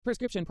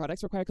Prescription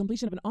products require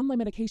completion of an online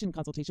medication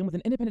consultation with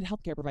an independent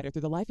healthcare provider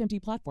through the LifeMD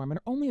platform and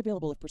are only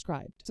available if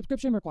prescribed.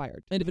 Subscription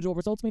required. Individual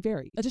results may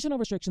vary. Additional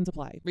restrictions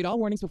apply. Read all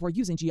warnings before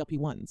using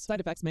GLP-1s.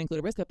 Side effects may include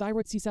a risk of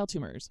thyroid C-cell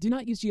tumors. Do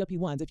not use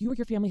GLP-1s if you or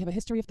your family have a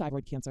history of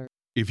thyroid cancer.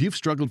 If you've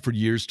struggled for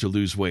years to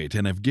lose weight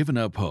and have given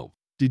up hope,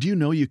 did you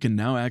know you can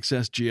now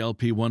access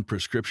GLP-1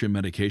 prescription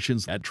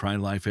medications at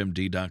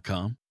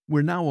TryLifeMD.com?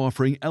 We're now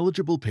offering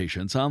eligible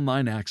patients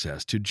online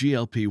access to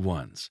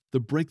GLP-1s, the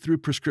breakthrough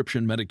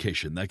prescription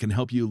medication that can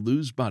help you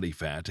lose body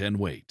fat and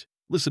weight.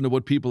 Listen to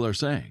what people are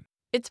saying.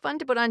 It's fun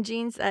to put on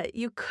jeans that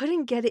you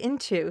couldn't get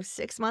into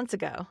 6 months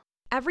ago.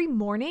 Every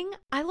morning,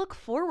 I look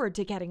forward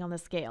to getting on the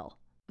scale.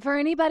 For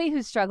anybody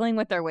who's struggling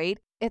with their weight,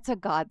 it's a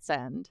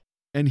godsend.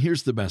 And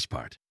here's the best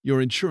part.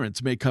 Your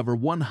insurance may cover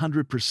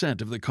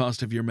 100% of the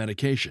cost of your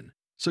medication.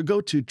 So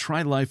go to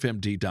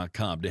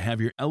TryLifeMD.com to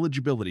have your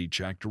eligibility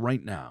checked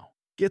right now.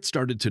 Get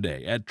started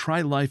today at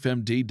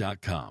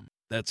TryLifeMD.com.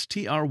 That's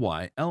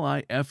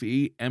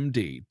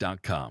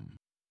TryLifeMD.com.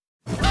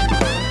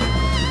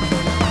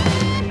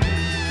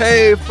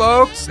 Hey,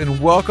 folks, and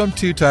welcome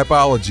to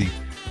Typology,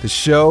 the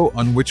show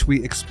on which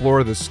we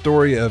explore the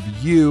story of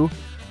you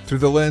through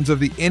the lens of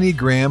the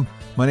Enneagram.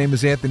 My name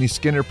is Anthony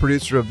Skinner,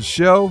 producer of the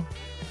show.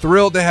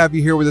 Thrilled to have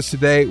you here with us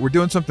today. We're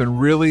doing something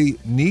really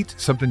neat,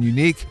 something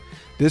unique.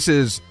 This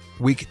is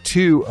week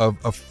 2 of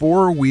a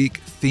 4-week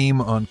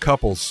theme on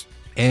couples.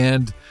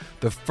 And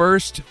the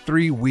first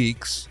 3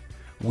 weeks,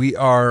 we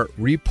are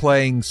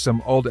replaying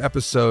some old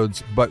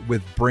episodes, but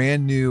with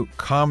brand new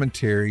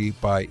commentary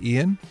by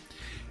Ian.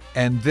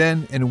 And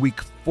then in week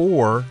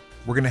 4,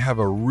 we're going to have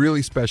a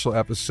really special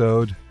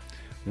episode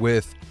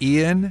with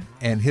Ian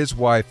and his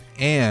wife,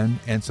 Anne,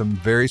 and some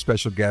very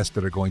special guests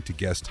that are going to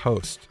guest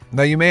host.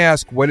 Now, you may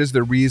ask, what is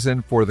the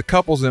reason for the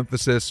couples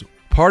emphasis?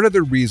 Part of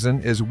the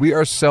reason is we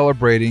are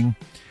celebrating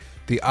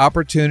the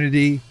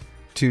opportunity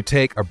to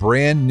take a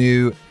brand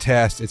new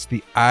test. It's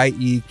the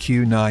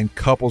IEQ-9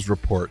 Couples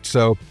Report.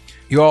 So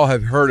you all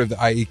have heard of the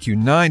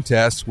IEQ-9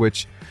 test,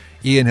 which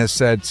Ian has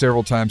said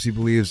several times he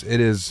believes it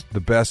is the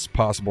best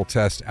possible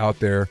test out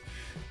there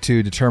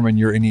to determine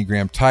your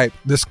Enneagram type.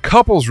 This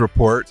Couples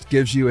Report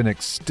gives you an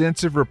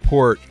extensive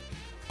report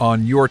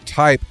on your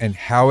type and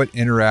how it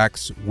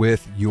interacts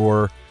with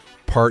your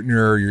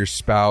partner or your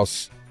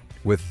spouse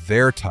with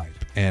their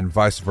type and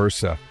vice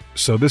versa.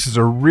 So this is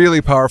a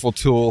really powerful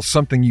tool,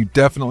 something you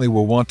definitely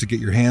will want to get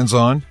your hands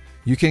on.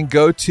 You can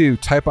go to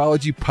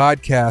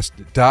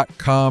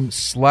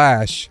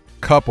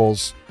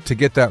typologypodcast.com/couples to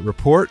get that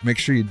report. Make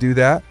sure you do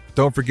that.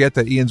 Don't forget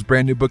that Ian's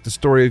brand new book, The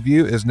Story of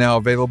You, is now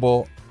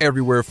available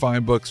everywhere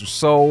fine books are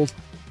sold.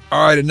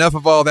 All right, enough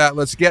of all that.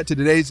 Let's get to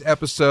today's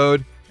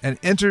episode. An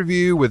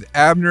interview with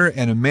Abner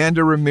and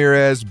Amanda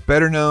Ramirez,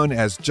 better known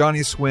as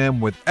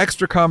Johnnyswim, with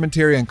extra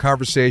commentary and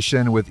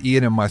conversation with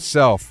Ian and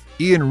myself.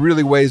 Ian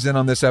really weighs in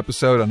on this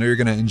episode. I know you're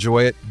going to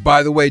enjoy it.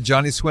 By the way,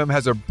 Johnnyswim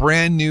has a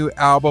brand new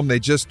album they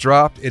just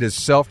dropped. It is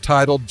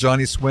self-titled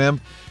Johnnyswim.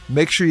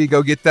 Make sure you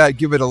go get that.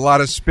 Give it a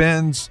lot of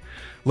spins.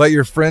 Let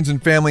your friends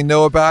and family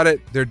know about it.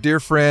 They're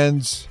dear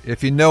friends.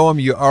 If you know them,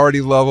 you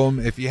already love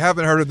them. If you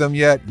haven't heard of them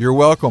yet, you're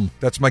welcome.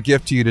 That's my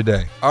gift to you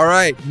today. All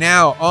right,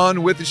 now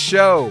on with the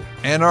show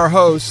and our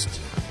host,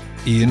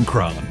 Ian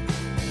Cron.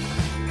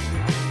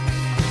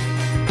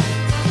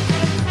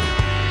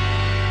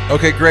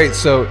 Okay, great.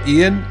 So,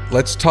 Ian,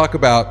 let's talk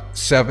about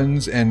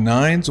 7s and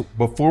 9s.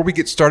 Before we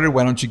get started,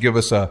 why don't you give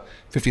us a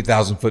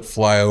 50,000-foot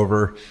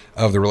flyover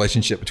of the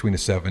relationship between a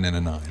 7 and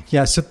a 9?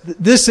 Yeah, so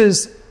this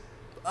is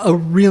a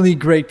really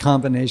great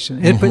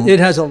combination. It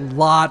has a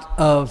lot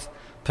of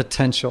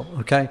potential,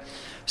 okay?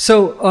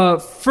 So,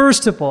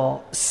 first of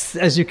all,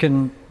 as you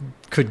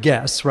could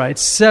guess, right,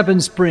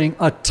 7s bring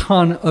a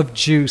ton of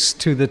juice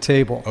to the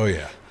table. Oh,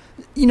 yeah.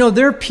 You know,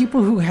 there are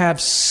people who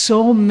have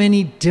so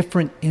many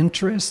different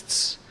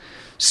interests,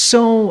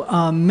 so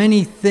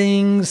many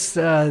things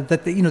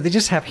that they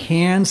just have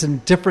hands in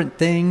different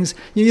things.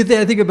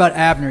 I think about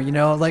Abner,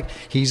 like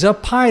he's a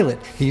pilot,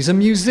 he's a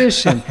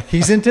musician,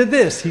 he's into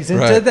this, he's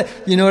into that.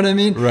 You know what I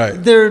mean? Right.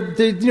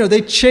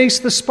 They chase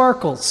the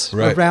sparkles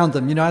around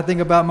them. I think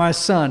about my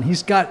son.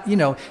 He's got,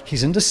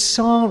 he's into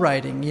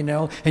songwriting,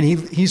 and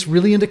he's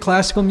really into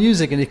classical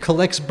music, and he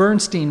collects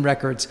Bernstein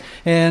records,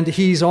 and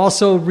he's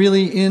also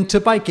really into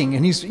biking,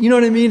 and he's, you know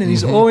what I mean? And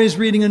he's always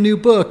reading a new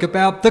book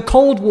about the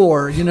Cold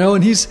War,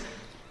 and he's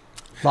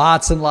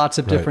lots and lots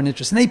of different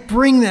interests. And they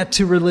bring that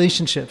to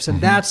relationships.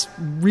 And that's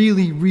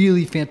really,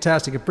 really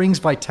fantastic. It brings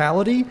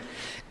vitality.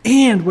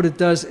 And what it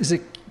does is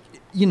it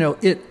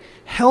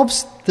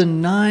helps the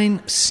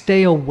 9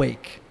 stay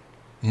awake.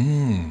 Do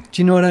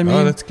you know what I mean?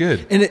 Oh, that's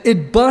good. And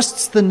it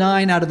busts the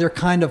 9 out of their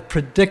kind of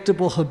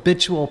predictable,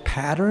 habitual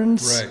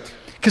patterns. Right.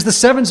 Because the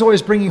 7's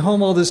always bringing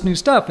home all this new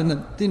stuff. And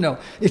then,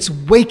 it's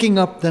waking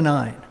up the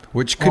 9.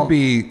 Which could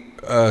be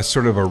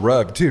sort of a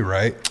rub too,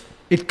 right?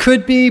 It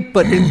could be,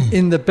 but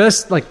in the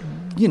best,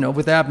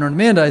 with Abner and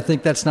Amanda, I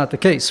think that's not the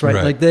case,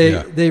 right? Like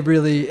they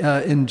really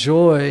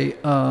enjoy,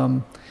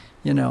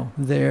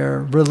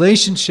 their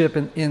relationship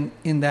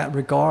in that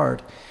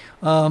regard.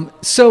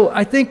 So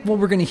I think what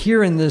we're going to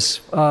hear in this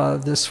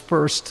this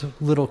first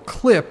little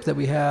clip that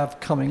we have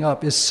coming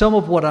up is some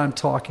of what I'm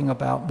talking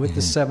about with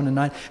the 7 and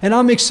 9. And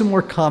I'll make some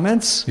more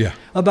comments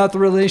about the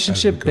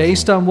relationship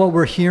based on what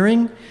we're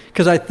hearing,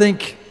 because I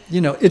think,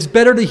 it's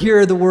better to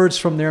hear the words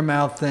from their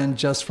mouth than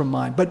just from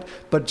mine. But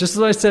just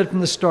as I said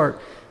from the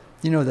start,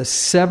 the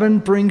 7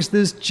 brings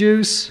this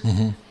juice,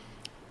 and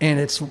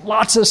it's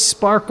lots of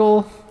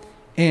sparkle,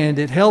 and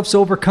it helps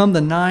overcome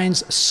the 9's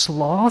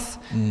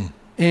sloth.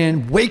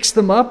 And wakes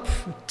them up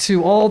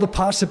to all the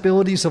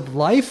possibilities of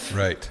life.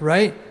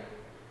 Right.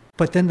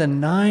 But then the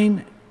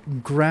 9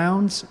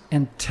 grounds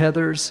and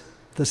tethers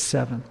the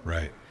 7.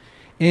 Right.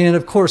 And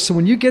of course, so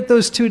when you get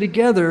those two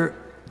together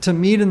to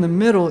meet in the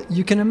middle,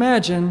 you can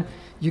imagine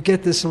you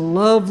get this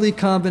lovely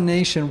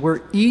combination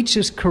where each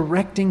is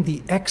correcting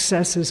the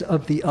excesses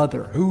of the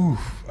other. Ooh,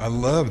 I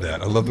love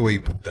that. I love the way you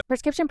put that.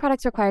 Prescription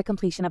products require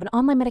completion of an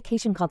online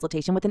medication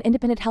consultation with an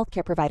independent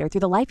healthcare provider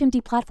through the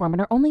LifeMD platform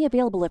and are only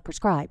available if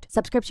prescribed.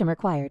 Subscription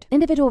required.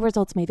 Individual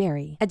results may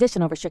vary.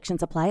 Additional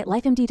restrictions apply at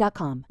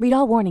lifemd.com. Read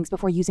all warnings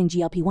before using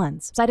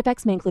GLP-1s. Side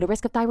effects may include a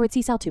risk of thyroid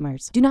C-cell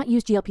tumors. Do not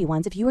use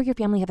GLP-1s if you or your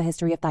family have a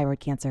history of thyroid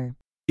cancer.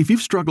 If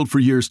you've struggled for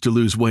years to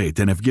lose weight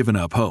and have given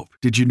up hope,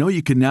 did you know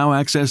you can now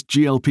access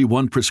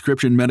GLP-1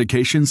 prescription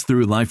medications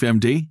through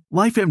LifeMD?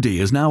 LifeMD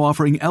is now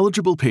offering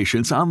eligible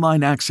patients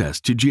online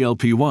access to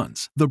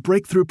GLP-1s, the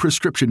breakthrough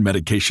prescription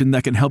medication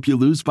that can help you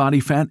lose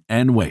body fat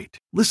and weight.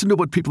 Listen to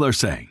what people are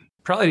saying.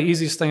 Probably the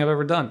easiest thing I've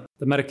ever done.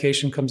 The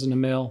medication comes in the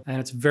mail, and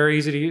it's very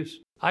easy to use.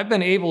 I've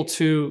been able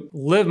to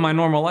live my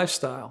normal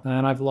lifestyle,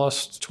 and I've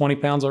lost 20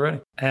 pounds already,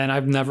 and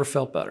I've never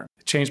felt better.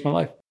 It changed my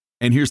life.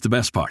 And here's the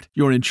best part.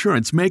 Your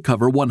insurance may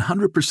cover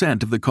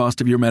 100% of the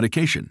cost of your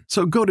medication.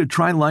 So go to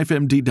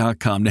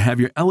TryLifeMD.com to have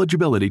your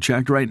eligibility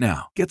checked right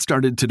now. Get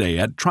started today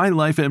at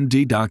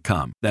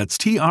TryLifeMD.com. That's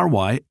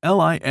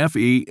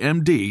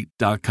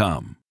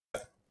TryLifeMD.com.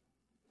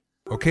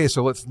 Okay,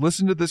 so let's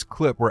listen to this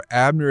clip where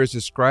Abner is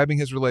describing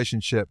his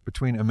relationship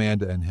between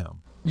Amanda and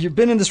him. You've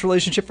been in this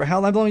relationship for how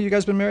long have you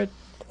guys been married?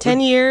 10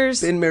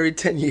 years. Been married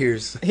 10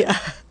 years. Yeah.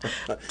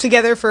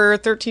 Together for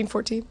 13,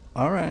 14.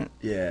 All right.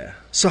 Yeah.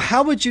 So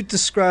how would you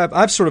describe,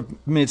 I've sort of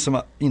made some,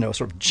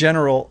 sort of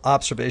general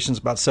observations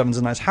about 7s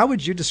and 9s. How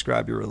would you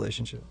describe your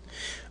relationship?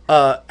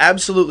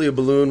 Absolutely a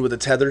balloon with a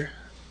tether.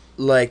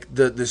 Like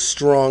the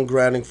strong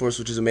grounding force,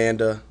 which is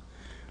Amanda,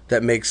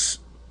 that makes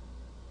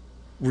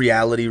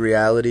reality,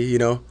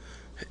 and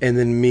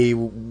then me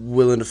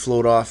willing to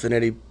float off in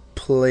any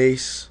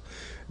place.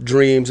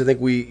 Dreams. I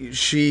think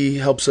she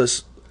helps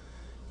us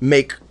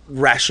make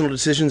rational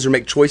decisions or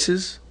make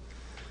choices,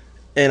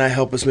 and I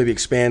help us maybe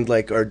expand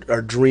like our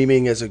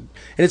dreaming and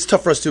it's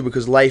tough for us too,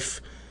 because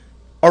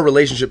our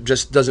relationship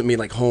just doesn't mean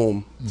like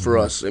home for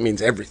us. It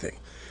means everything.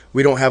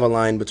 We don't have a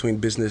line between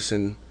business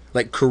and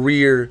like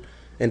career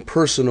and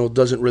personal.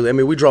 Doesn't really,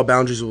 we draw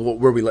boundaries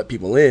where we let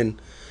people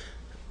in,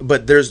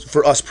 but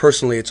for us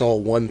personally, it's all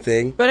one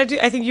thing. But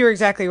I think you're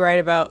exactly right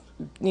about,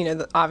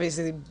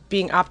 obviously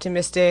being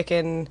optimistic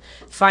and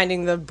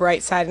finding the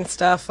bright side and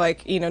stuff.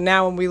 Like,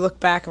 now when we look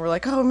back and we're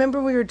like, oh,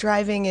 remember we were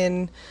driving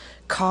in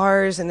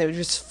cars and they were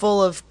just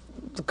full of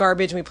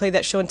garbage, and we played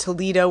that show in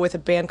Toledo with a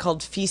band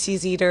called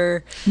Feces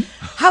Eater.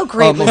 How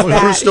great was that?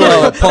 True story.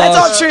 That's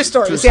all true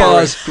stories.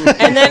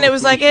 And then it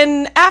was like,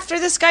 and after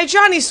this guy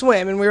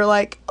Johnnyswim, and we were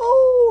like,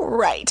 oh,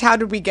 right, how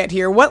did we get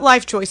here? What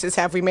life choices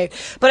have we made?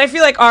 But I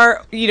feel like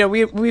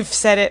we've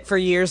said it for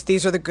years,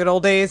 these are the good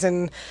old days,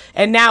 and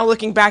now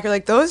looking back, you're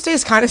like, those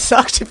days kind of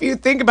sucked if you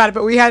think about it,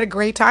 but we had a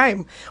great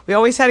time. We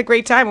always had a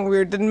great time, and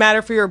it didn't matter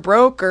if we were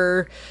broke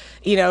or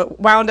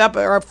wound up,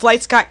 our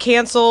flights got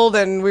canceled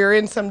and we were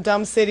in some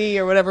dumb city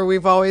or whatever.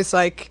 We've always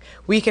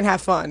we can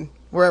have fun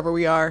wherever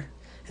we are.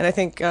 And I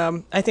think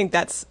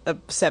that's a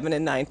 7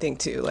 and 9 thing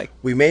too. Like,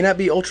 we may not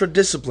be ultra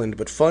disciplined,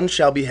 but fun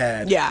shall be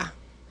had. Yeah.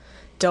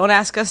 Don't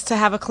ask us to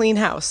have a clean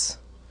house.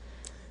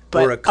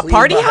 But or a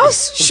party body.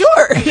 house?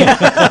 Sure.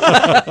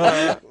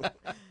 Yeah.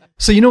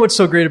 So you know what's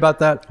so great about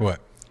that?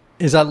 What?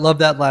 Is I love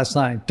that last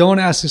line. Don't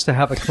ask us to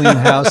have a clean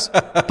house,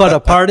 but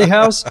a party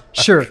house?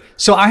 Sure.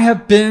 So I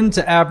have been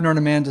to Abner and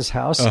Amanda's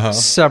house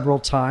several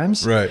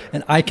times. Right.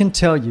 And I can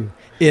tell you,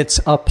 it's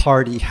a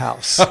party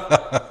house.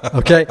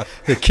 Okay?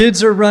 The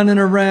kids are running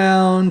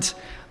around.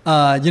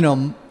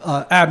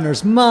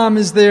 Abner's mom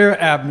is there.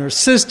 Abner's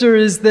sister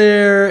is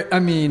there.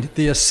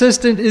 The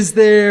assistant is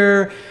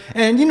there.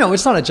 And,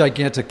 it's not a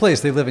gigantic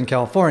place. They live in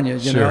California,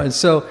 you know. And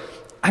so,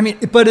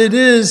 but it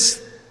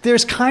is...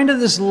 There's kind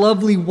of this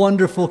lovely,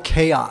 wonderful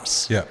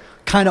chaos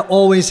kind of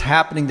always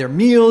happening. Their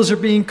meals are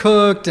being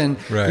cooked and,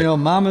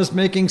 mama's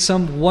making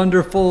some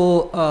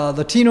wonderful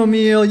Latino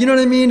meal. You know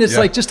what I mean? It's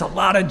like just a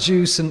lot of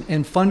juice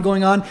and fun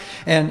going on.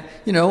 And,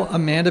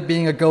 Amanda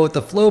being a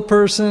go-with-the-flow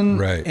person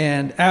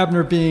and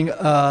Abner being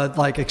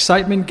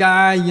excitement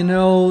guy,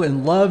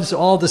 and loves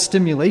all the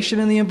stimulation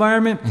in the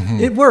environment.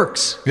 Mm-hmm. It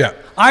works. Yeah.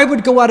 I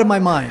would go out of my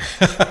mind.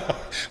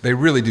 They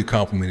really do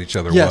complement each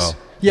other well.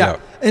 Yeah.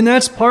 And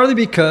that's partly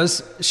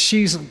because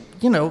she's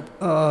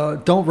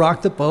don't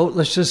rock the boat.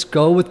 Let's just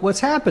go with what's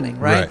happening,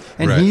 right?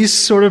 And right. he's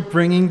sort of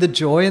bringing the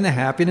joy and the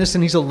happiness,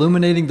 and he's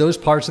illuminating those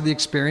parts of the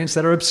experience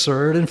that are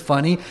absurd and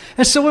funny.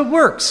 And so it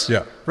works,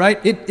 right?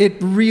 It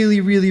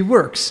really, really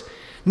works.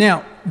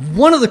 Now,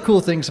 one of the cool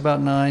things about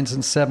 9s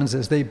and 7s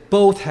is they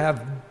both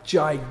have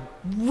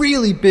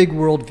really big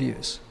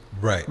worldviews.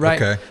 Right.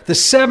 Okay. The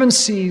 7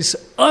 sees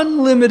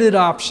unlimited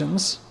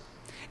options,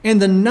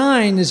 and the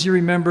 9, as you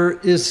remember,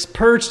 is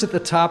perched at the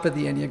top of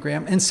the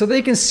Enneagram, and so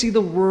they can see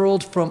the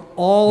world from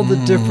all the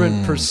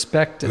different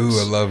perspectives. Ooh,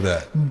 I love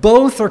that.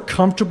 Both are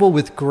comfortable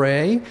with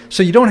gray,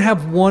 so you don't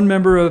have one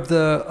member of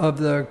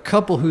the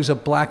couple who's a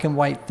black and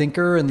white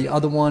thinker and the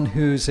other one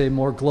who's a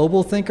more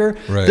global thinker.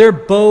 Right. They're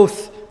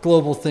both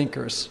global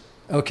thinkers,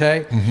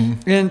 okay?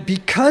 And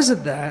because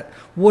of that,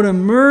 what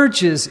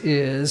emerges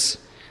is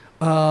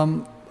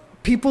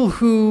people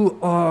who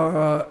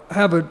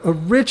have a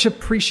rich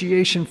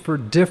appreciation for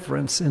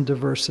difference and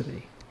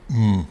diversity,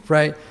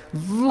 right?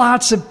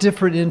 Lots of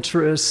different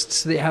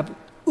interests. They have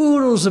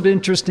oodles of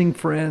interesting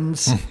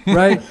friends,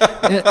 right?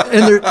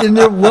 and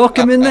they're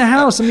welcome in the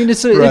house. I mean,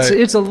 it's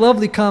a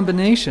lovely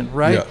combination,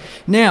 right? Yeah.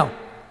 Now,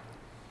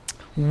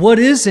 what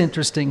is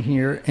interesting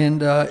here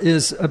and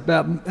is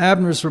about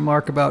Abner's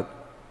remark about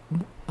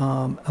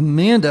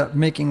Amanda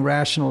making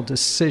rational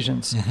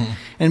decisions.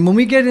 And when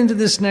we get into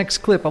this next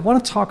clip, I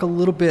want to talk a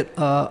little bit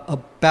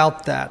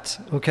about that,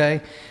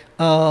 okay?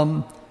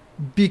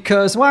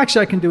 Because, well,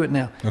 actually, I can do it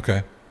now.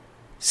 Okay.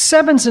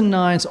 7s and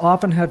 9s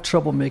often have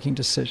trouble making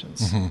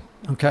decisions,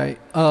 okay?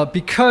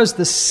 Because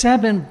the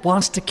 7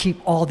 wants to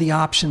keep all the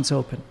options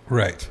open.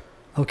 Right.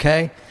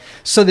 Okay?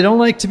 So they don't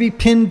like to be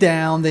pinned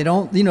down. They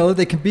don't,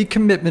 they can be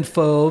commitment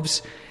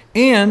phobes.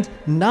 And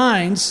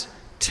 9s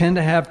tend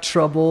to have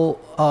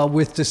trouble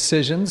with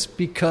decisions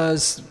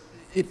because,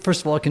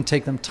 first of all, it can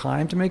take them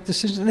time to make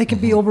decisions, and they can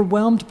be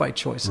overwhelmed by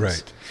choices.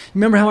 Right.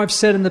 Remember how I've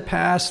said in the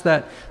past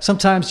that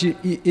sometimes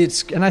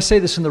it's, and I say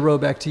this in the row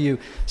back to you,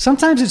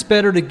 sometimes it's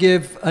better to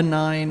give a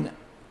 9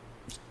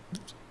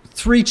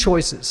 3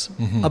 choices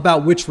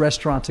about which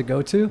restaurant to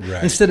go to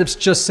instead of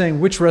just saying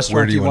which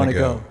restaurant do you want to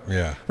go.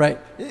 Yeah. Right.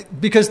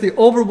 Because the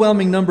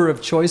overwhelming number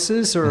of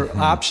choices or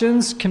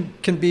options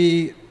can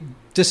be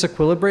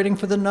disequilibrating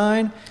for the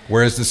 9.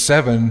 Whereas the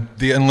 7,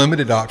 the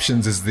unlimited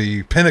options is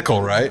the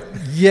pinnacle, right?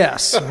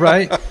 Yes,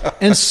 right.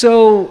 And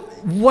so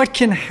what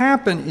can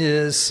happen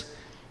is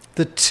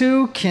the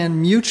 2 can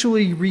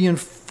mutually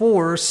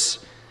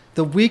reinforce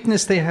the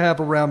weakness they have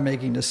around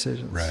making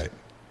decisions. Right.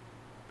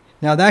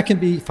 Now, that can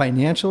be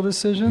financial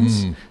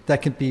decisions.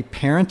 That can be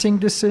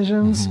parenting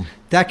decisions.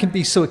 That can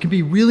be, so it can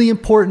be really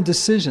important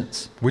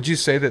decisions. Would you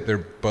say that they're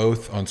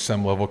both on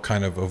some level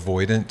kind of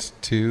avoidant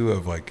too,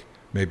 of like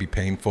maybe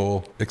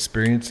painful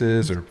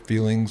experiences or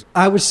feelings?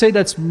 I would say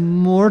that's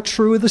more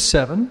true of the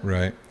 7.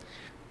 Right.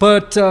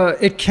 But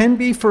it can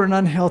be for an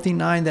unhealthy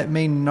 9 that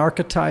may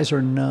narcotize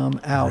or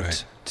numb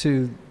out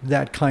to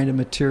that kind of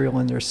material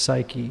in their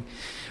psyche.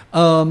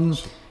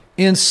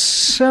 And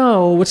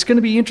so what's going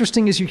to be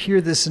interesting as you hear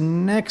this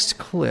next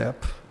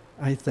clip,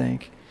 I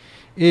think,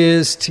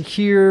 is to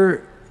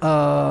hear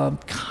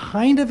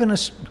kind of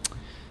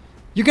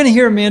you're going to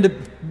hear Amanda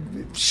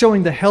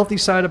showing the healthy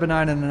side of a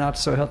 9 and the not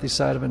so healthy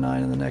side of a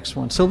 9 in the next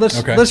one. So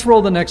let's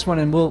roll the next one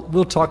and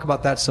we'll talk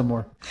about that some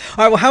more.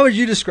 All right, well, how would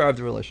you describe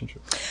the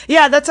relationship?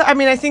 Yeah,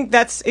 I think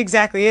that's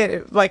exactly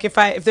it. Like if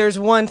there's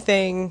one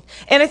thing,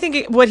 and I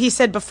think what he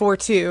said before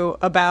too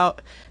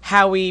about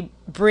how we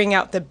bring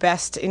out the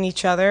best in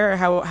each other,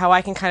 how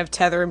I can kind of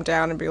tether him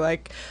down and be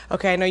like,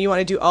 okay, I know you want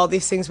to do all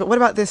these things, but what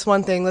about this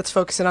one thing? Let's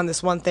focus in on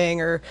this one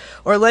thing, or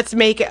let's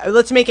make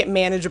it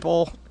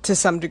manageable to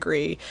some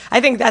degree.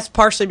 I think that's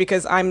partially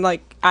because I'm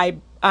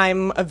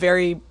a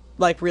very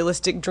like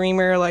realistic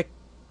dreamer. Like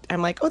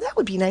I'm like, oh, that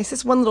would be nice,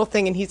 this one little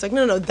thing, and he's like,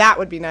 no, that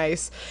would be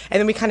nice, and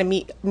then we kind of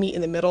meet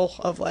in the middle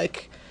of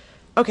like,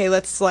 okay,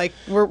 let's like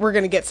we're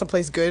gonna get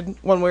someplace good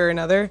one way or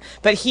another.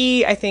 But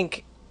I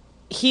think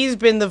he's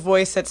been the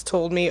voice that's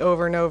told me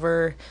over and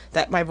over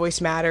that my voice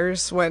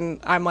matters when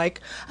I'm like,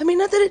 I mean,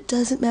 not that it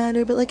doesn't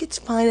matter, but like, it's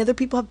fine. Other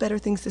people have better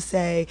things to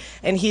say.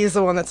 And he's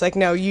the one that's like,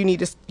 no, you need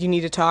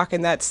to talk.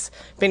 And that's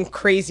been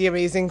crazy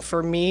amazing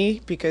for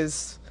me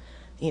because,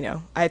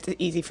 it's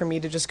easy for me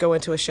to just go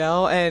into a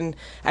shell. And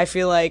I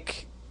feel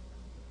like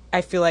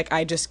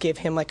I just give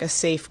him like a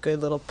safe,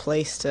 good little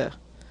place to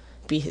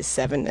be his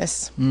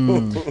 7-ness,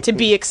 to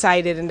be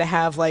excited and to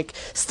have like,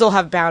 still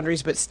have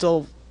boundaries, but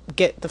still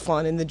get the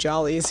fun and the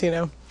jollies,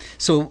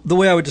 So the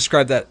way I would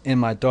describe that in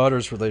my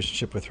daughter's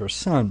relationship with her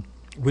son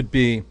would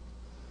be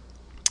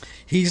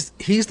he's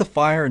the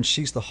fire and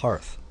she's the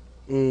hearth.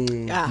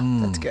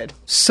 That's good.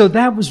 So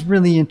that was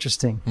really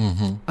interesting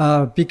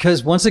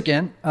because once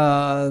again,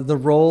 the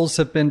roles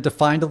have been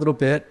defined a little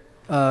bit.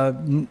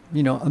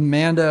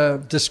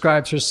 Amanda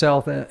describes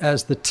herself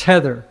as the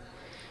tether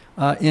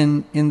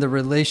in the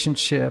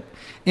relationship.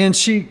 And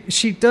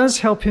she does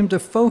help him to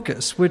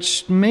focus,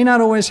 which may not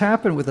always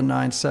happen with a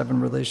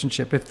 9-7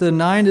 relationship. If the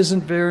 9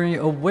 isn't very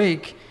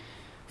awake,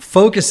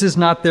 focus is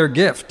not their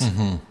gift,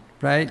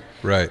 right?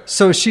 Right.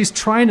 So she's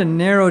trying to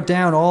narrow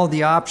down all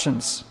the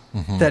options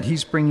that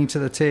he's bringing to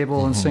the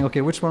table and saying,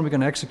 okay, which one are we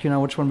going to execute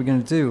on? Which one are we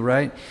going to do,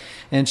 right?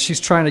 And she's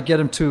trying to get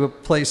him to a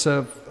place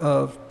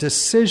of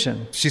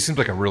decision. She seems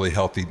like a really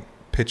healthy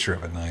picture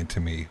of a 9 to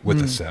me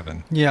with a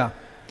 7. Yeah.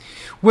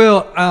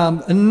 Well,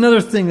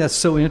 another thing that's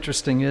so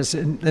interesting is,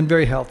 and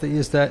very healthy,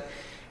 is that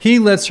he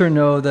lets her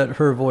know that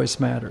her voice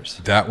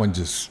matters. That one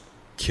just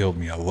killed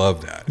me. I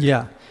love that.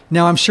 Yeah.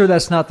 Now, I'm sure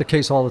that's not the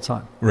case all the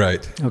time.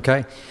 Right.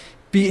 Okay.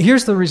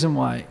 Here's the reason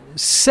why.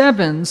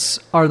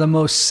 7s are the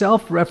most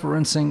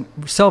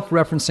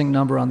self-referencing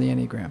number on the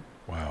Enneagram.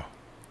 Wow.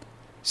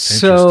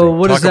 So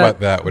what Talk does that? about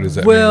that. What does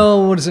that mean?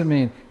 Well, what does it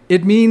mean?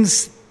 It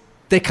means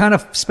they kind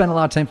of spend a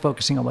lot of time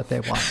focusing on what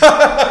they want.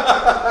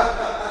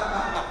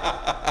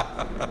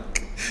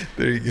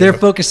 There you go. They're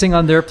focusing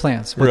on their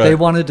plans, what they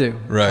want to do.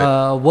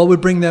 Right. What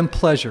would bring them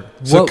pleasure.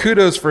 So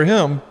kudos for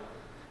him.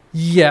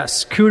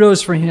 Yes,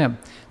 kudos for him.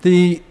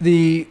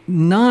 The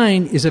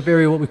 9 is a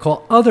very what we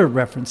call other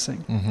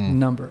referencing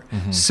number.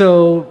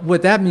 So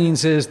what that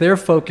means is they're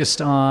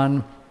focused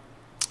on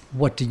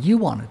what do you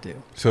want to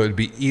do. So it'd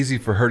be easy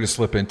for her to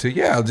slip into,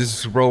 I'll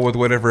just roll with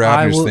whatever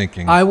Abner's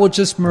thinking. I will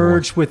just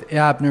merge with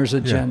Abner's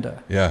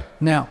agenda. Yeah.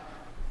 Now,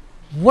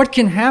 what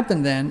can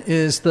happen then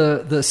is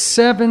the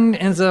 7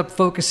 ends up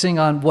focusing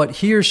on what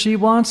he or she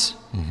wants,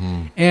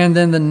 and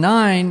then the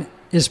 9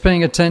 is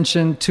paying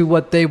attention to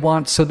what they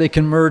want so they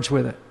can merge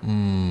with it.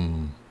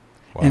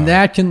 Wow. And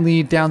that can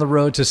lead down the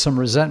road to some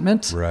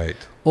resentment. Right.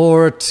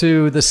 Or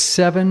to the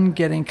 7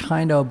 getting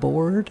kind of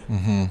bored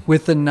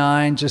with the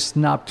 9 just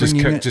not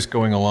bringing just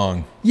going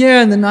along.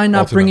 Yeah, and the 9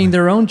 not bringing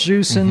their own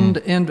juice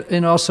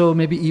and also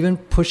maybe even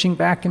pushing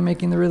back and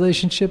making the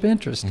relationship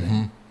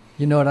interesting.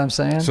 You know what I'm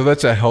saying? So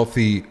that's a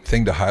healthy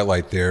thing to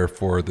highlight there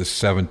for the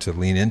 7 to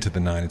lean into the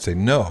 9 and say,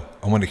 no,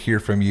 I want to hear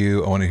from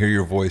you. I want to hear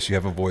your voice. You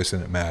have a voice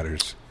and it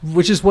matters.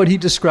 Which is what he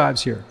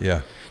describes here.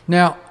 Yeah.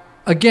 Now,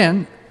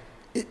 again,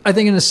 I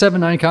think in a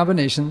 7-9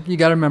 combination, you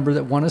got to remember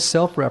that one is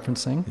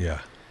self-referencing. Yeah.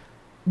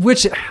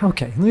 Which,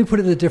 okay, let me put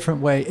it a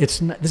different way.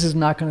 This is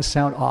not going to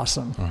sound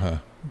awesome.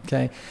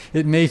 Okay.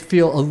 It may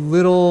feel a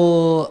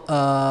little,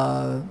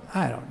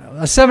 I don't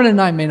know. A 7 and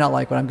 9 may not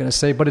like what I'm going to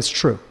say, but it's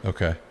true.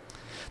 Okay.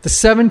 The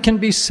 7 can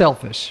be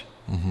selfish.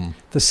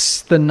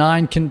 The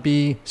 9 can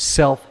be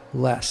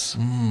selfless.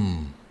 Let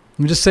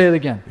me just say it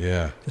again.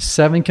 Yeah. The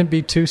 7 can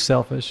be too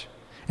selfish,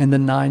 and the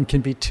 9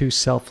 can be too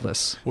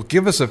selfless. Well,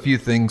 give us a few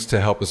things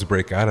to help us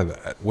break out of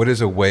that. What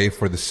is a way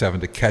for the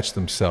 7 to catch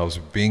themselves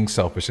being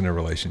selfish in a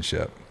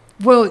relationship?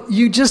 Well,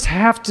 you just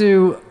have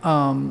to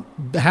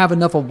have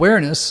enough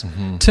awareness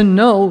to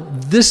know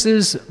this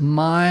is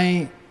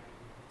my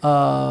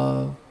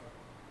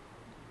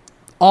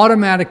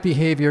automatic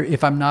behavior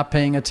if I'm not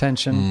paying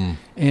attention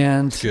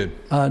and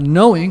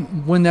knowing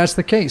when that's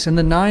the case. And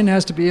the 9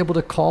 has to be able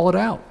to call it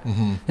out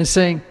and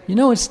saying,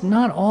 it's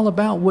not all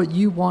about what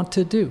you want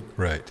to do.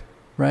 Right.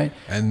 Right.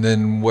 And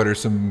then what are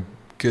some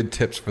good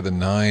tips for the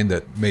 9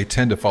 that may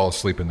tend to fall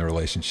asleep in the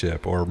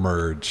relationship or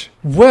merge?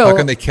 Well, how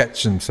can they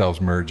catch themselves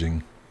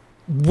merging?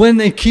 When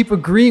they keep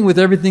agreeing with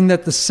everything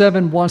that the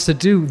 7 wants to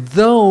do,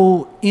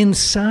 though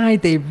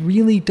inside they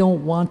really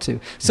don't want to.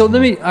 So all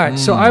right,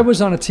 so I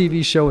was on a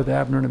TV show with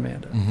Abner and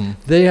Amanda.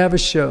 They have a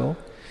show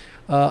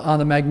on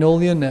the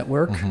Magnolia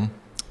Network,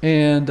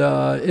 and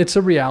it's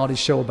a reality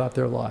show about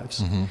their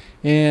lives.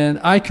 And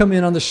I come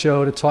in on the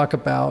show to talk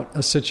about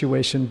a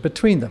situation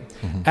between them.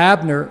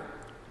 Abner,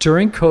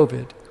 during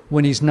COVID,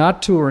 when he's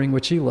not touring,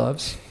 which he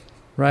loves,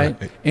 right.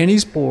 And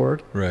he's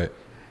bored,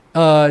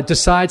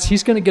 decides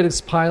he's going to get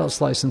his pilot's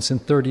license in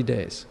 30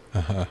 days.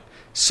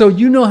 So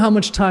you know how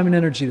much time and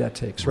energy that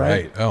takes,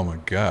 right? Oh my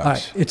gosh. All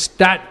right. It's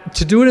that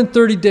to do it in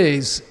 30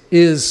 days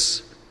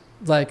is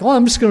like,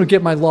 I'm just going to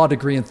get my law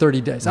degree in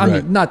 30 days. I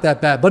mean, not that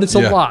bad, but it's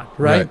a lot,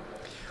 right?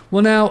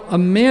 Well, now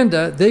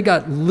Amanda, they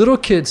got little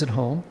kids at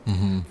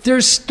home.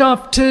 There's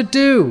stuff to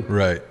do.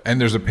 Right.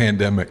 And there's a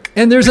pandemic.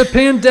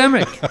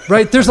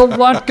 Right? There's a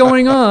lot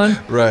going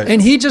on. Right.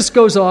 And he just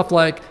goes off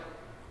like,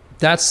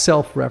 that's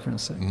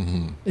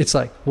self-referencing. It's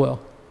like,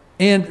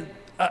 and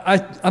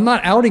I'm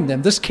not outing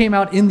them. This came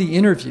out in the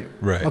interview.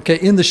 Right. Okay,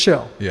 in the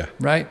show. Yeah.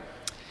 Right?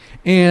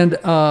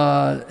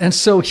 And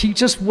so he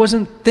just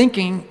wasn't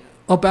thinking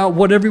about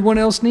what everyone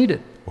else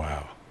needed.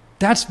 Wow.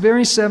 That's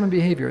very 7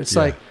 behavior. It's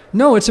like,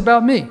 no, it's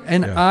about me.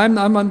 And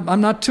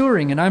I'm not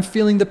touring, and I'm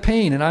feeling the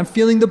pain, and I'm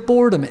feeling the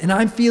boredom, and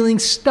I'm feeling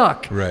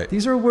stuck. Right.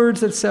 These are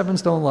words that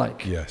 7s don't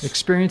like. Yes.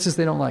 Experiences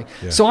they don't like.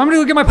 So I'm going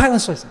to go get my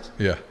pilot's license.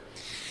 Yeah.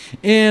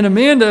 And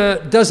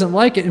Amanda doesn't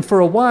like it. And for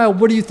a while,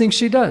 what do you think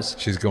she does?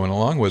 She's going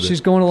along with it. She's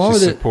going along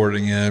with it. She's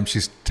supporting him.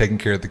 She's taking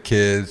care of the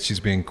kids. She's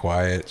being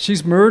quiet.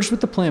 She's merged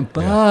with the plan.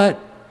 But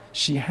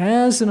she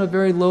has, in a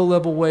very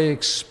low-level way,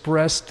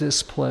 expressed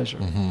displeasure.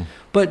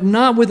 But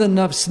not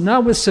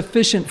with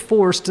sufficient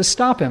force to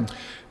stop him.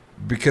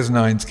 Because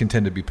 9s can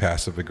tend to be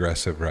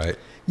passive-aggressive, right?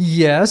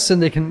 Yes,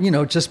 and they can,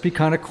 just be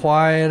kind of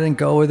quiet and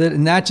go with it.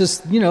 And that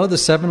just, the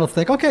 7 will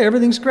think, okay,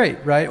 everything's great,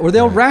 right? Or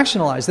they'll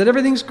rationalize that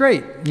everything's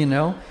great,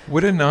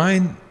 Would a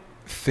 9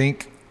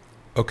 think,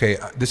 okay,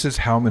 this is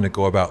how I'm going to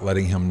go about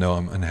letting him know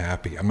I'm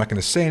unhappy. I'm not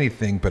going to say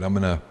anything, but I'm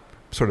going to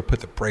sort of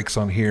put the brakes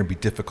on here and be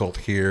difficult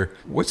here.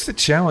 What's the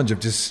challenge of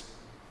just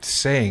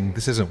saying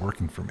this isn't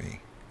working for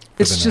me?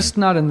 It's just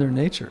not in their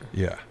nature.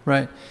 Yeah.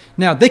 Right.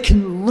 Now, they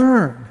can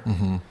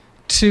learn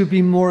to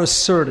be more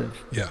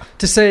assertive. Yeah.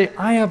 To say,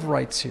 I have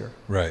rights here.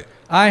 Right.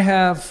 I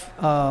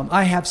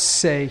have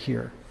say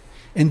here.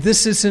 And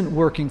this isn't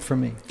working for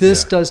me.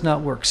 This does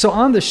not work. So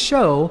on the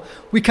show,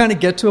 we kind of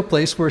get to a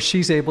place where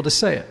she's able to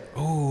say it.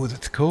 Oh,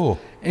 that's cool.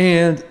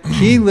 And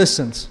he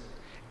listens.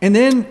 And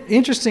then,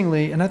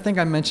 interestingly, and I think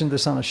I mentioned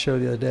this on a show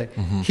the other day,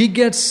 he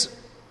gets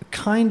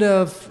kind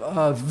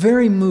of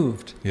very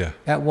moved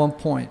at one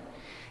point.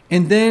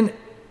 And then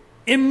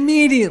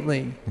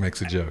immediately makes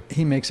a joke.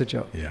 He makes a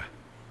joke. Yeah.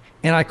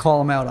 And I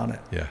call him out on it.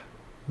 Yeah.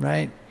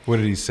 Right? What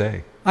did he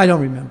say? I don't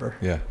remember.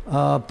 Yeah.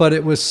 But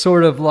it was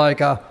sort of like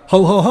a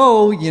ho, ho,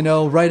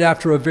 ho, right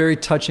after a very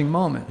touching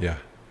moment. Yeah.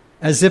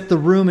 As if the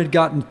room had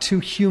gotten too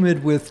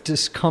humid with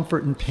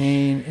discomfort and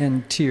pain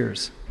and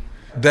tears.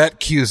 That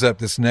cues up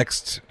this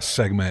next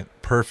segment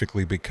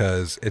perfectly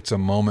because it's a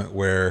moment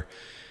where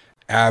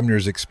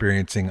Abner's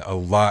experiencing a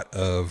lot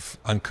of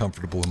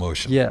uncomfortable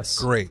emotion. Yes.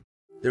 Great.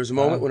 There was a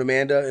moment when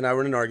Amanda and I were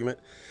in an argument.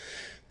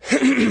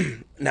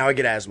 Now I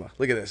get asthma.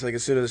 Look at this. Like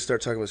as soon as I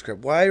start talking about this crap.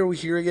 Why are we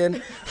here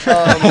again?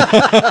 Because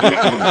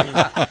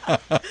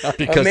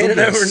Amanda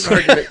and I were in an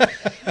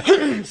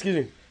argument. Excuse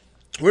me.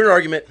 We're in an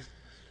argument,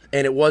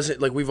 and it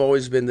wasn't like we've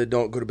always been the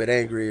don't go to bed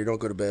angry or don't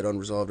go to bed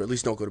unresolved, or at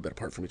least don't go to bed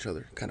apart from each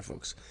other kind of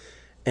folks.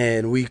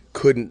 And we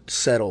couldn't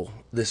settle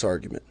this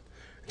argument.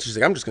 And she's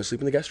like, I'm just going to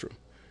sleep in the guest room.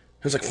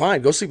 I was like,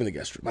 fine, go sleep in the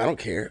guest room. I don't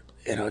care.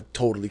 And I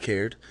totally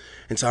cared.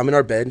 And so I'm in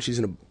our bed, and she's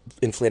in an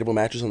inflatable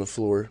mattress on the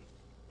floor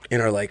in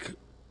our, like,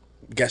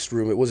 guest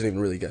room. It wasn't even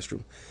really a guest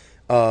room.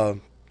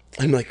 I'm,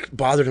 like,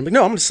 bothered. I'm like,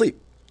 no, I'm going to sleep.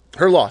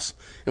 Her loss.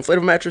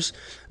 Inflatable mattress,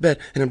 bed.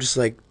 And I'm just,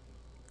 like,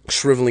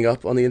 shriveling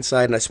up on the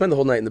inside. And I spent the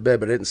whole night in the bed,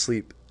 but I didn't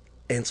sleep.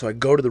 And so I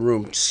go to the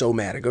room so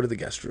mad. I go to the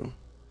guest room.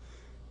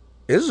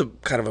 This is a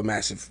kind of a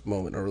massive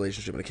moment in our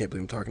relationship, and I can't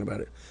believe I'm talking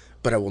about it.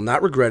 But I will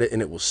not regret it, and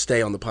it will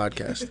stay on the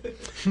podcast.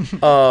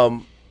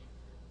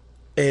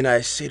 And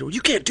I say to her,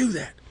 you can't do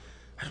that.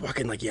 I walk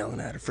in like yelling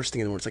at her. First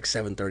thing in the morning, it's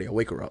like 7:30. I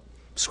wake her up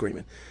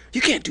screaming,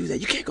 you can't do that.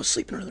 You can't go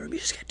sleep in another room. You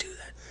just can't do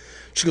that.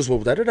 She goes, well,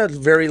 that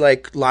very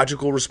like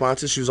logical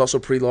responses. She was also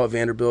pre-law at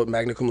Vanderbilt,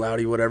 magna cum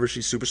laude, whatever.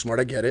 She's super smart.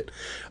 I get it.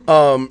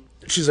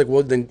 She's like,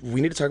 well, then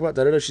we need to talk about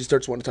that. She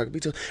starts wanting to talk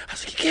details. I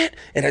was like, you can't.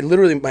 And I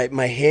literally,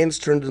 my hands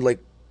turned to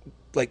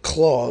like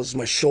claws.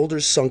 My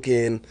shoulders sunk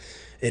in.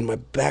 And my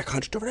back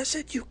hunched over, and I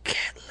said, you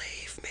can't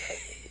leave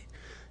me.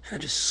 And I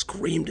just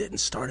screamed it and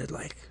started,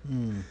 like,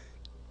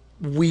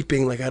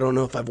 weeping like I don't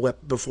know if I've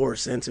wept before or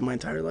since in my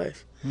entire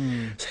life.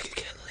 It's like, you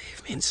can't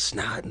leave me, and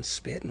snot and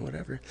spit and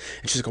whatever.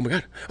 And she's like, oh, my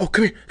God. Oh,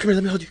 come here,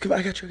 let me hold you. Come on,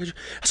 I got you. I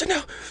was like,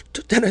 no.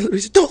 Then I literally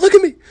said, don't look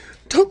at me.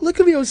 Don't look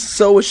at me. I was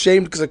so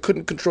ashamed because I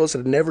couldn't control this.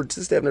 To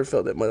this day, I've never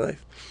felt that in my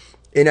life.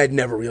 And I'd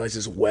never realized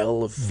this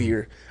well of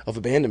fear of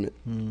abandonment.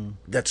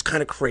 That's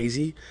kind of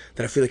crazy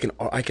that I feel like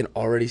I can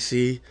already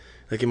see,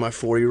 like in my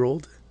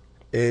 4-year-old.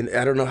 And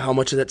I don't know how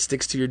much of that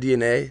sticks to your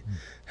DNA,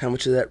 how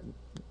much of that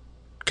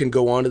can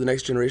go on to the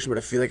next generation, but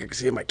I feel like I can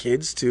see it in my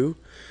kids too.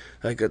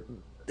 Like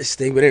this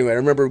thing. But anyway, I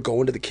remember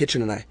going to the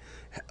kitchen and I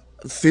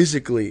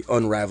physically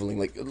unraveling,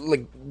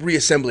 like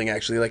reassembling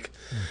actually, like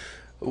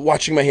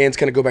watching my hands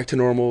kind of go back to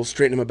normal,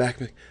 straightening my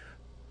back. Like,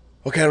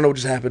 okay, I don't know what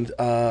just happened.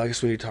 I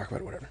guess we need to talk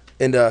about it, whatever.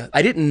 And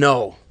I didn't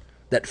know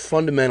that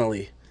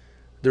fundamentally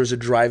there was a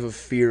drive of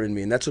fear in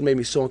me. And that's what made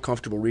me so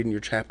uncomfortable reading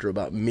your chapter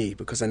about me,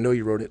 because I know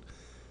you wrote it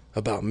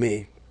about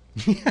me,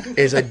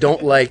 is I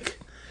don't like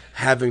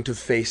having to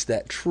face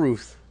that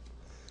truth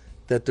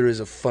that there is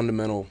a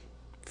fundamental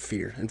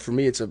fear. And for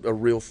me, it's a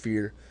real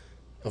fear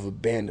of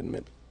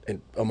abandonment,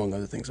 and among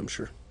other things, I'm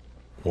sure.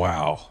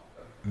 Wow.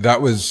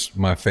 That was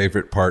my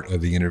favorite part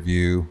of the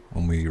interview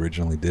when we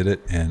originally did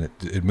it, and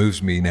it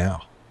moves me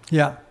now.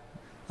 Yeah.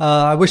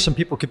 I wish some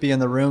people could be in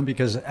the room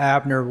because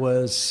Abner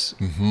was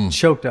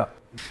choked up.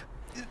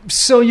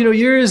 So,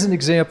 here's an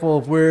example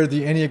of where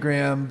the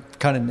Enneagram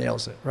kind of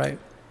nails it, right?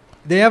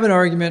 They have an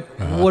argument.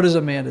 What does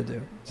Amanda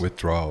do?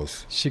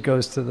 Withdraws. She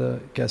goes to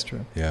the guest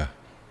room. Yeah.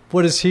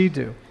 What does he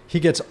do? He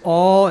gets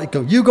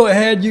you go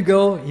ahead, you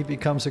go. He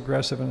becomes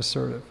aggressive and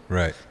assertive.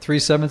 Right.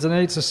 3s, 7s, and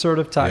 8s,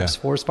 assertive types.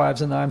 Yeah. 4s,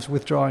 5s, and 9s,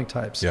 withdrawing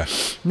types. Yeah.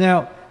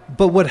 Now,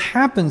 but what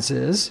happens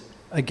is,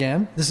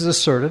 again, this is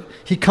assertive.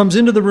 He comes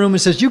into the room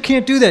and says, you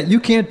can't do that. You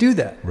can't do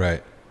that.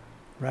 Right.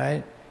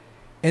 Right.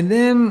 And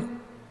then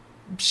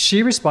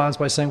she responds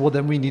by saying, well,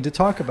 then we need to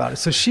talk about it.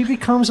 So she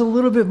becomes a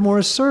little bit more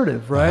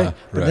assertive, right?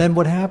 But then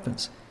what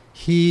happens?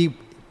 He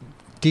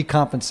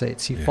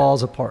decompensates. He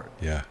falls apart.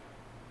 Yeah.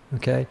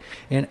 Okay.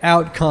 And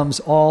out comes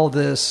all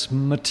this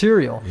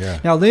material.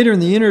 Yeah. Now, later in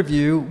the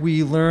interview,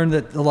 we learn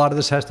that a lot of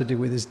this has to do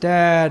with his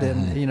dad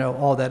and,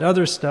 all that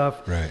other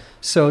stuff. Right.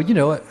 So,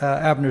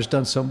 Abner's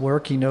done some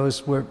work. He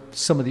knows where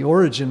some of the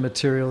origin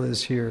material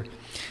is here.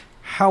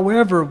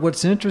 However,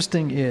 what's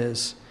interesting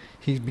is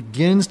he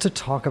begins to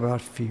talk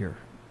about fear.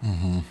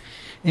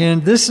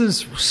 And this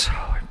is so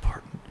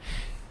important.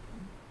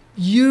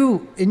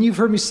 You've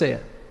heard me say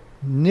it,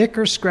 nick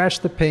or scratch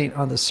the paint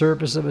on the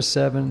surface of a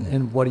 7,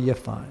 and what do you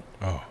find?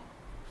 Oh,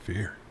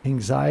 fear.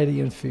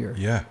 Anxiety and fear.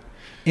 Yeah.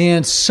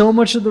 And so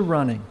much of the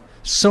running,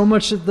 so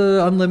much of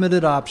the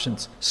unlimited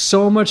options,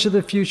 so much of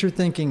the future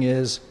thinking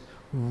is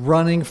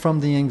running from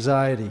the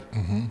anxiety.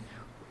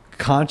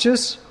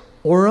 Conscious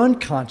or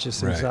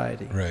unconscious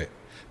anxiety. Right.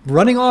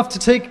 Running off to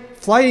take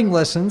flying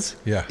lessons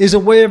Yeah. is a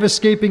way of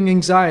escaping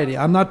anxiety.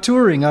 I'm not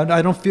touring.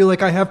 I don't feel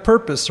like I have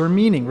purpose or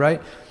meaning,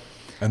 right?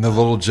 And the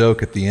little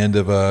joke at the end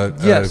of a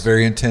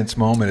very intense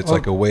moment, it's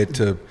like a way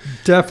to...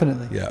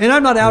 Definitely. Yeah. And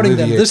I'm not outing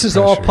them. Alleviate This the is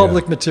all pressure,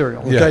 public yeah.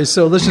 material, okay? Yeah.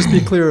 So let's just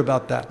be clear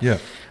about that. Yeah.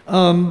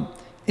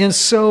 And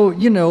so,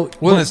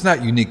 Well, it's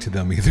not unique to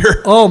them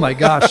either. Oh my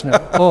gosh, no!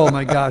 Oh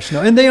my gosh,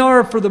 no! And they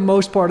are, for the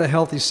most part, a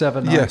healthy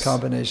 7-9 Yes.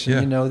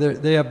 combination. Yeah.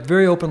 They have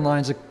very open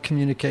lines of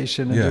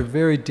communication, and Yeah. they're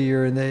very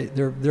dear, and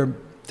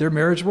their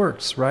marriage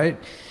works, right?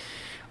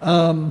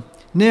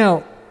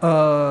 Now,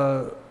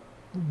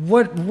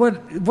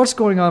 what's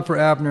going on for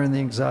Abner and the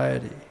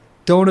anxiety?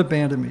 Don't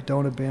abandon me.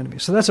 Don't abandon me.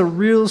 So that's a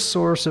real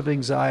source of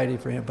anxiety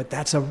for him, but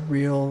that's a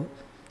real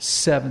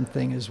 7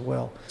 thing as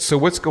well. So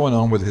what's going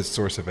on with his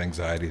source of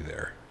anxiety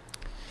there?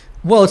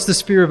 Well, it's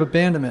this fear of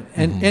abandonment.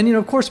 And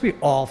of course, we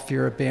all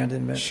fear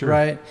abandonment, Sure.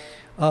 right?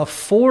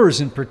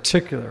 4s in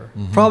particular,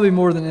 probably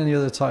more than any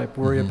other type,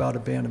 worry about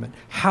abandonment.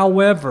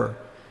 However,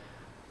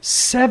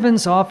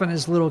 7s often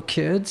as little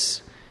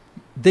kids,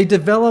 they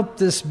develop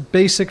this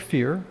basic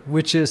fear,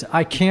 which is,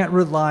 I can't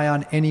rely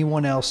on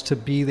anyone else to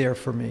be there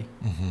for me.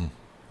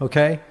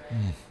 Okay?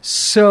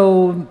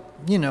 So,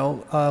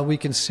 we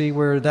can see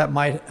where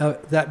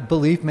that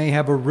belief may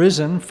have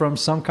arisen from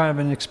some kind of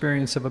an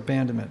experience of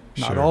abandonment.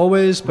 Not Sure.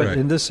 always, but Right.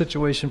 in this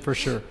situation for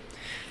sure.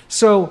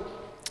 So,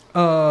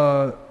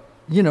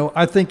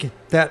 I think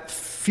that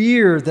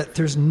fear that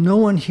there's no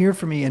one here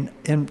for me,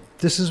 and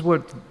this is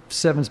what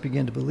 7s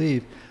begin to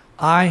believe,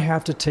 I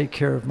have to take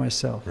care of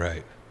myself.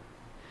 Right.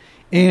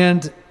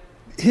 And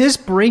his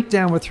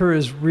breakdown with her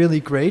is really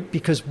great,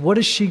 because what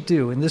does she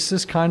do? And this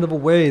is kind of a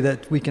way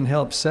that we can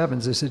help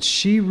 7s, is that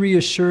she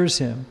reassures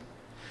him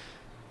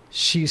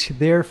she's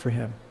there for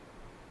him.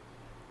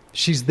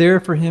 She's there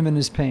for him in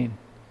his pain,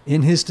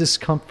 in his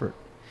discomfort.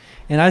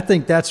 And I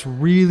think that's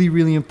really,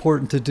 really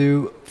important to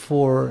do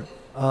for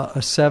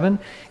a 7.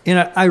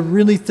 And I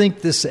really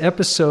think this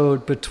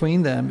episode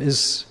between them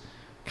is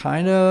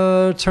kind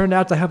of turned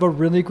out to have a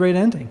really great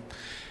ending.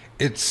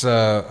 It's,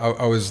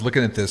 I was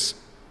looking at this,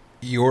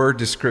 your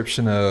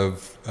description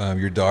of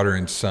your daughter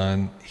and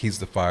son, he's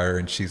the fire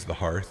and she's the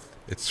hearth.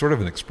 It's sort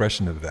of an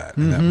expression of that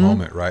in that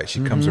moment, right?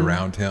 She comes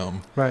around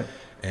him right,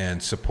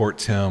 and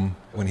supports him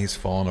when he's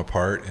fallen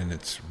apart, and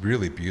it's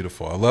really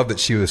beautiful. I love that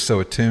she was so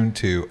attuned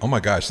to, oh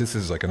my gosh, this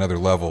is like another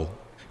level.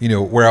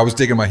 Where I was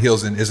digging my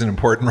heels in isn't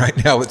important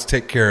right now. Let's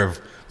take care of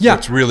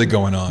what's really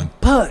going on.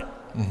 But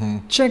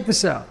check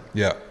this out.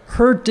 Yeah.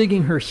 Her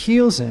digging her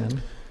heels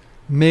in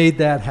made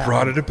that happen.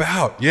 Brought it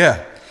about.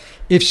 Yeah.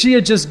 If she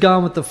had just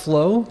gone with the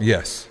flow,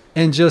 Yes.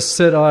 and just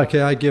said, "Oh,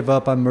 okay, I give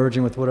up. I'm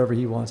merging with whatever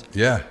he wants,"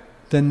 Yeah.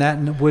 then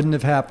that wouldn't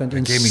have happened. It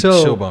And gave me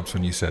so, chill bumps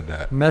when you said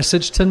that.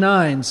 message to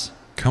 9s.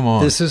 Come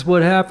on. This is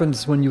what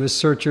happens when you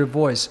assert your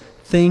voice.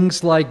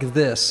 Things like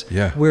this,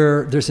 Yeah.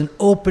 where there's an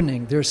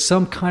opening, there's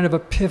some kind of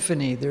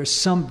epiphany, there's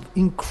some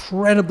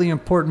incredibly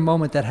important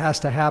moment that has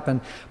to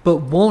happen, but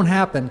won't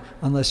happen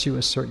unless you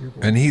assert your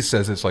voice. And he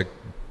says it's like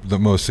the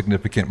most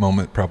significant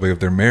moment probably of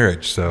their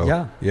marriage.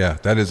 So yeah,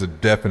 that is a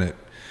definite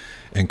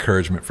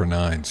encouragement for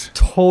 9s.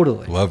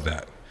 Totally. Love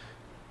that.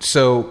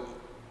 So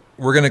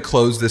we're going to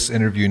close this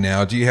interview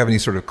now. Do you have any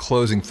sort of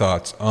closing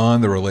thoughts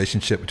on the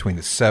relationship between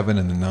the 7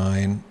 and the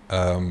 9?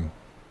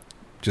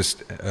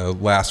 Just a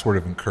last word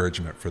of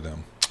encouragement for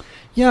them.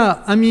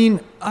 Yeah, I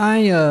mean,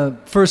 I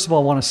first of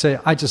all want to say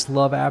I just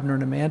love Abner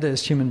and Amanda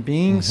as human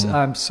beings.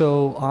 I'm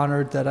so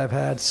honored that I've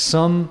had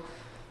some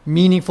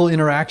meaningful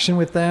interaction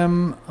with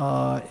them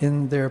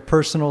in their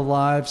personal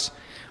lives.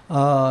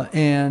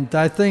 And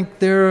I think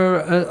they're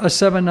a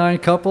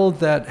 7-9 couple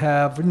that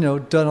have,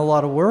 done a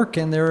lot of work,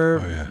 and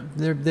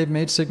they've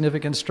made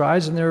significant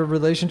strides in their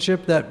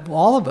relationship that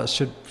all of us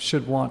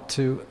should want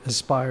to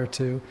aspire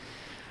to.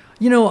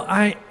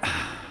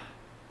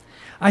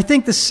 I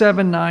think the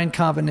 7-9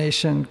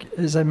 combination,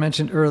 as I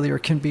mentioned earlier,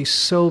 can be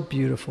so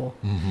beautiful.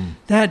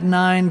 That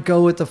 9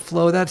 go with the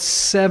flow, that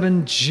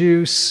 7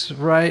 juice,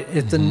 right?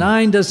 If the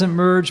 9 doesn't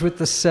merge with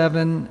the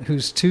 7,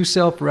 who's too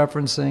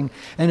self-referencing,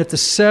 and if the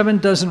 7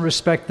 doesn't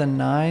respect the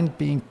 9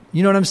 being,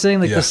 you know what I'm saying?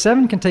 Like the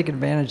 7 can take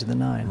advantage of the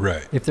 9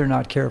 right, if they're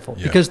not careful,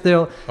 because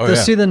they'll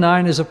see the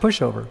 9 as a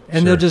pushover,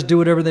 and they'll just do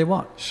whatever they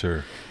want.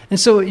 Sure. And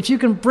so if you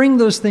can bring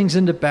those things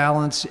into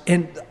balance,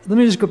 and let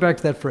me just go back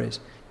to that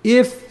phrase.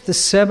 If the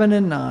 7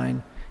 and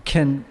 9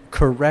 can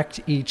correct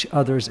each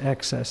other's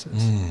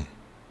excesses,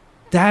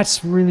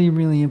 that's really,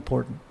 really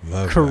important.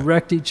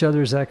 Correct each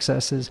other's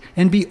excesses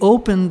and be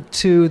open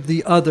to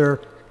the other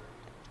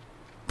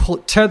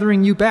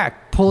tethering you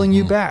back, pulling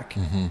you back,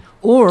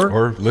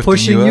 or lifting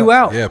pushing you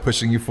out. Yeah,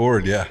 pushing you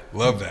forward. Yeah,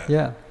 love that.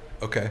 Yeah.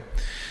 Okay.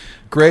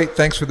 Great.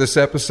 Thanks for this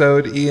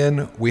episode,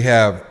 Ian. We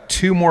have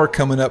 2 more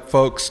coming up,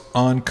 folks,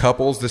 on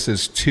couples. This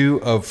is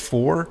 2 of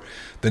 4.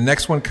 The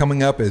next one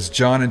coming up is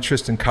John and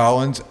Tristan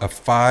Collins, a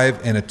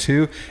 5 and a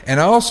 2. And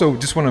I also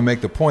just want to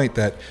make the point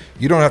that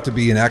you don't have to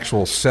be an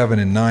actual 7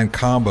 and 9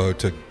 combo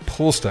to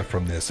pull stuff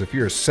from this. If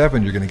you're a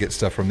 7, you're going to get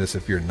stuff from this.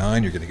 If you're a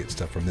 9, you're going to get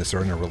stuff from this,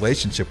 or in a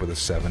relationship with a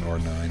 7 or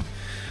 9.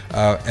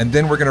 And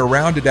then we're going to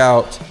round it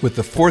out with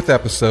the 4th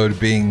episode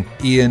being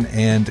Ian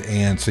and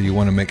Ann. So you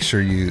want to make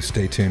sure you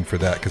stay tuned for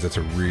that because it's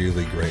a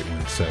really great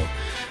one. So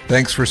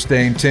thanks for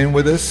staying tuned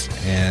with us,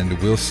 and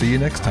we'll see you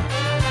next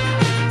time.